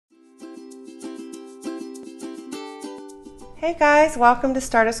Hey guys, welcome to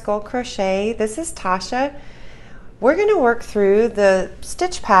Stardust Gold Crochet. This is Tasha. We're going to work through the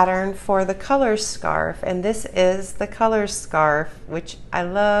stitch pattern for the colors scarf, and this is the colors scarf, which I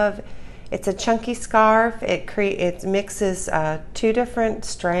love. It's a chunky scarf. It mixes two different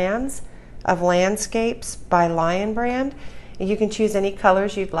strands of landscapes by Lion brand, and you can choose any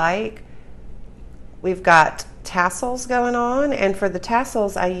colors you'd like. We've got tassels going on, and for the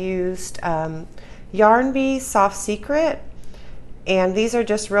tassels I used Yarn Bee Soft Secret. And these are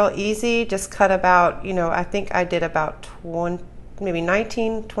just real easy, just cut about, I think I did about 20, maybe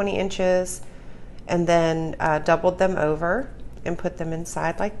 19, 20 inches, and then doubled them over and put them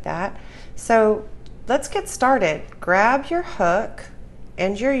inside like that. So let's get started. Grab your hook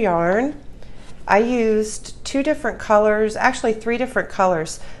and your yarn. I used two different colors, actually three different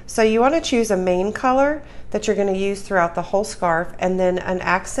colors. So you want to choose a main color that you're going to use throughout the whole scarf, and then an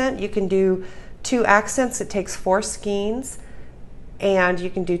accent. You can do 2 accents. It takes 4 skeins. And you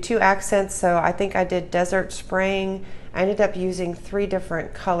can do 2 accents, so I think I did Desert Spring. I ended up using 3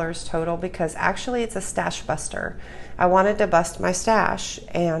 different colors total because actually it's a stash buster. I wanted to bust my stash,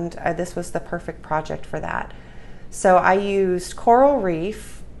 and this was the perfect project for that. So I used Coral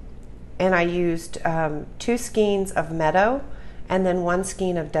Reef, and I used 2 skeins of Meadow, and then 1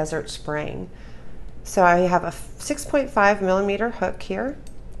 skein of Desert Spring. So I have a 6.5 millimeter hook here,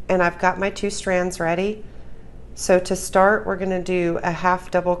 and I've got my 2 strands ready. So to start, we're going to do a half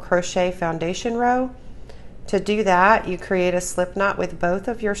double crochet foundation row. To do that, you create a slip knot with both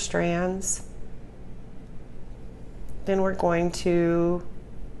of your strands. Then we're going to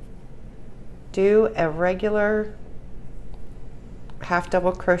do a regular half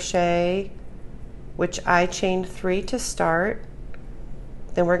double crochet, which I chained 3 to start.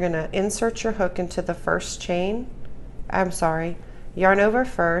 Then we're going to insert your hook into the first chain. Yarn over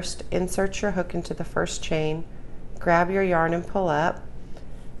first, insert your hook into the first chain. Grab your yarn and pull up,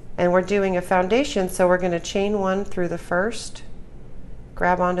 and we're doing a foundation, so we're going to chain 1 through the first,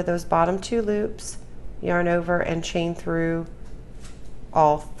 grab onto those bottom 2 loops, yarn over, and chain through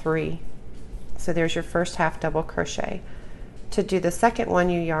all 3. So there's your first half double crochet. To do the second one,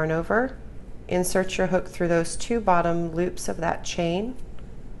 you yarn over, insert your hook through those 2 bottom loops of that chain,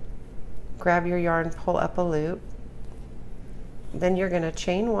 grab your yarn, pull up a loop, then you're going to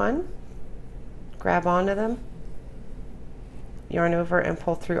chain 1, grab onto them, yarn over, and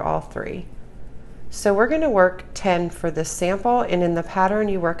pull through all 3. So we're going to work 10 for this sample, and in the pattern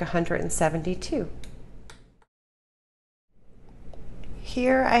you work 172.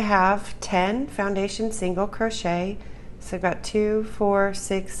 Here I have 10 foundation single crochet. So I've got 2, 4,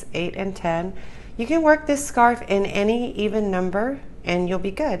 6, 8, and 10. You can work this scarf in any even number and you'll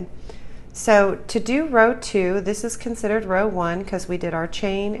be good. So to do row 2, this is considered row 1 because we did our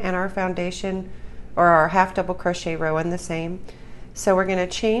chain and our foundation, or our half double crochet row in the same. So we're going to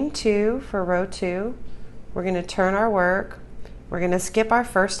chain 2 for row 2. We're going to turn our work. We're going to skip our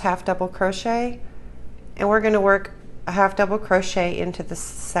first half double crochet, and we're going to work a half double crochet into the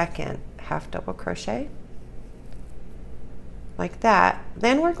second half double crochet like that.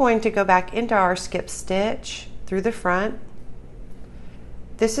 Then we're going to go back into our skip stitch through the front.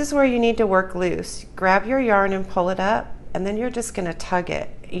 This is where you need to work loose. Grab your yarn and pull it up, and then you're just going to tug it.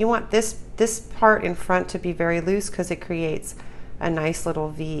 You want this part in front to be very loose because it creates a nice little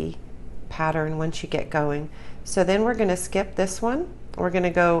V pattern once you get going. So then we're going to skip this one. We're going to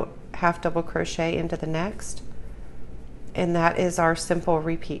go half double crochet into the next, and that is our simple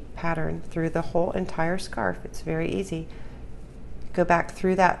repeat pattern through the whole entire scarf. It's very easy. Go back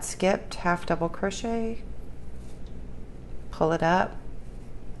through that skipped half double crochet, pull it up,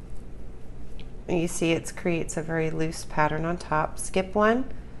 and you see it creates a very loose pattern on top. Skip one,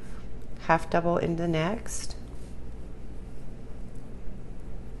 half double into the next.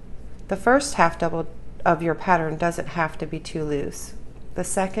 The first half double of your pattern doesn't have to be too loose. The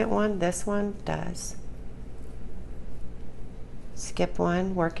second one, this one, does. Skip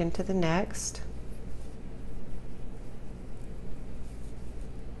one, work into the next.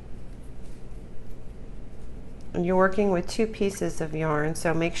 And you're working with 2 pieces of yarn,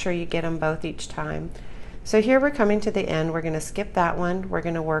 so make sure you get them both each time. So here we're coming to the end. We're going to skip that one. We're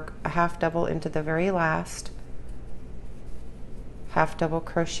going to work a half double into the very last. Half double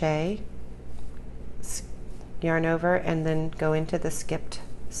crochet, yarn over, and then go into the skipped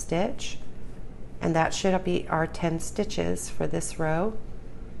stitch, and that should be our 10 stitches for this row.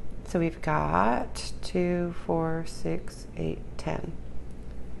 So we've got 2, 4, 6, 8, 10,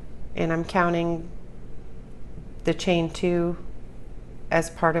 and I'm counting the chain 2 as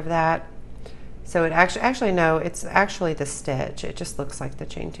part of that. So it actually no, it's actually the stitch. It just looks like the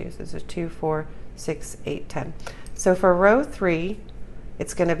chain 2. So it's a 2, 4, 6, 8, 10. So for row 3,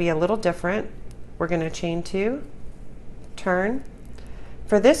 it's going to be a little different. We're going to chain 2, turn.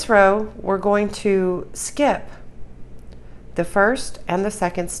 For this row, we're going to skip the first and the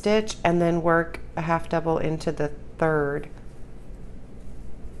second stitch and then work a half double into the third.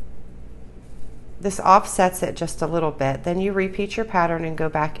 This offsets it just a little bit. Then you repeat your pattern and go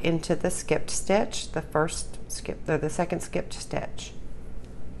back into the skipped stitch, the first skip or the second skipped stitch.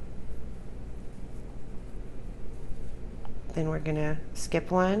 Then we're going to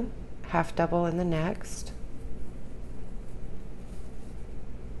skip 1, half double in the next.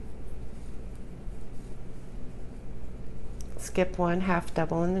 Skip 1, half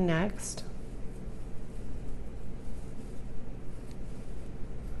double in the next.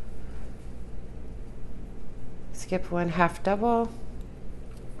 Skip 1, half double.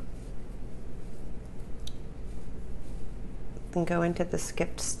 Then go into the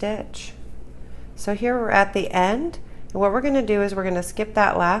skipped stitch. So here we're at the end. And what we're going to do is we're going to skip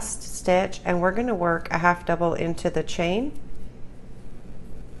that last stitch and we're going to work a half double into the chain.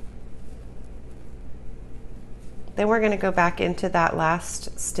 Then we're going to go back into that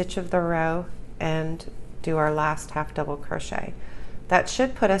last stitch of the row and do our last half double crochet. That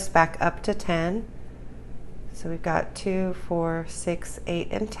should put us back up to 10. So we've got 2, 4, 6, 8,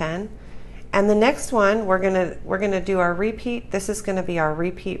 and 10. And the next one we're gonna do our repeat. This is gonna be our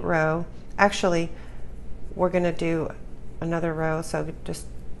repeat row. Actually, we're gonna do another row. So just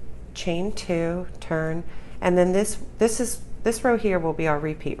chain 2, turn, and then this row here will be our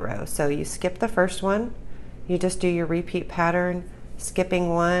repeat row. So you skip the first one, you just do your repeat pattern, skipping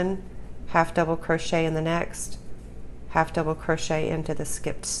 1, half double crochet in the next, half double crochet into the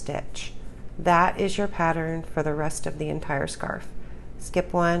skipped stitch. That is your pattern for the rest of the entire scarf.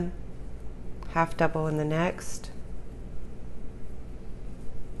 Skip 1, half double in the next,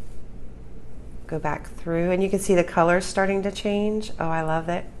 go back through, and you can see the colors starting to change. Oh, I love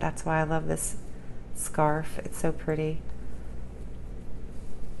it. That's why I love this scarf. It's so pretty.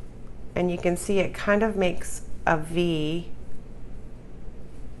 And you can see it kind of makes a V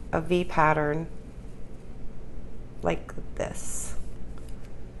pattern like this.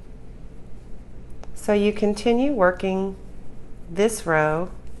 So you continue working this row,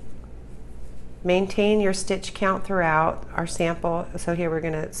 maintain your stitch count throughout our sample. So here we're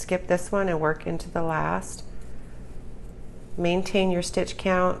going to skip this one and work into the last. Maintain your stitch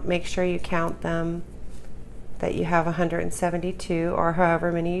count, make sure you count them, that you have 172 or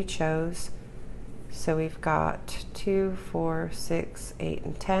however many you chose. So we've got 2, 4, 6, 8,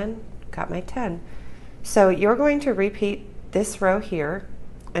 and 10. Got my 10. So you're going to repeat this row here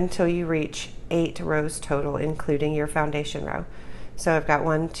until you reach 8 rows total, including your foundation row. So I've got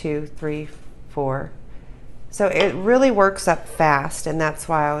 1, 2, 3, 4. So it really works up fast, and that's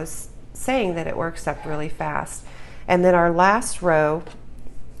why I was saying that it works up really fast. And then our last row,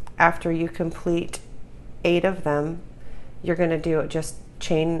 after you complete 8 of them, you're going to do just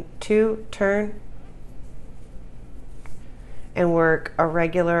chain 2, turn, and work a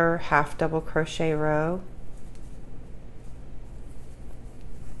regular half double crochet row.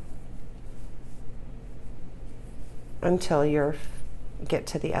 Until you get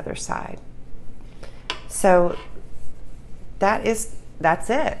to the other side. So that's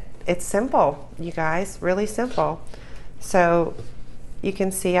it. It's simple, you guys, really simple. So you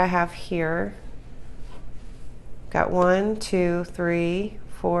can see I have here got 1, 2, 3,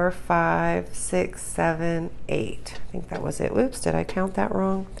 4, 5, 6, 7, 8. I think that was it. Oops, did I count that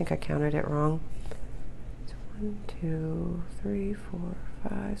wrong? I think I counted it wrong. 1, 2, 3, 4,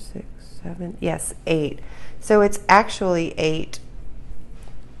 5, 6, 7. Yes, 8. So it's actually 8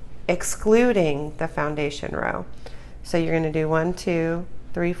 excluding the foundation row. So you're going to do 1, 2,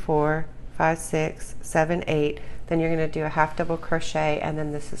 3, 4, 5, 6, 7, 8. Then you're going to do a half double crochet, and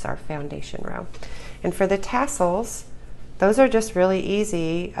then this is our foundation row. And for the tassels, those are just really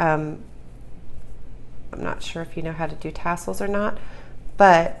easy. I'm not sure if you know how to do tassels or not,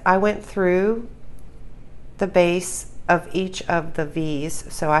 but I went through the base of each of the V's.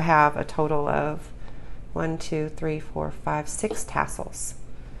 So I have a total of 1, 2, 3, 4, 5, 6 tassels.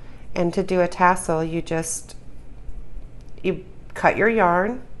 And to do a tassel, you cut your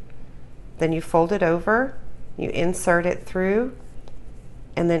yarn, then you fold it over, you insert it through,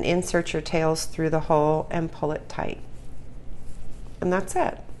 and then insert your tails through the hole and pull it tight. And that's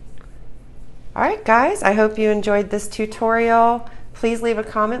it. All right, guys, I hope you enjoyed this tutorial. Please leave a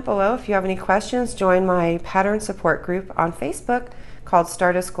comment below if you have any questions. Join my pattern support group on Facebook called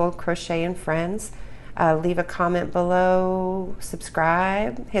Stardust Gold Crochet and Friends. Leave a comment below,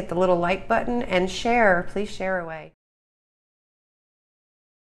 subscribe, hit the little like button, and share. Please share away.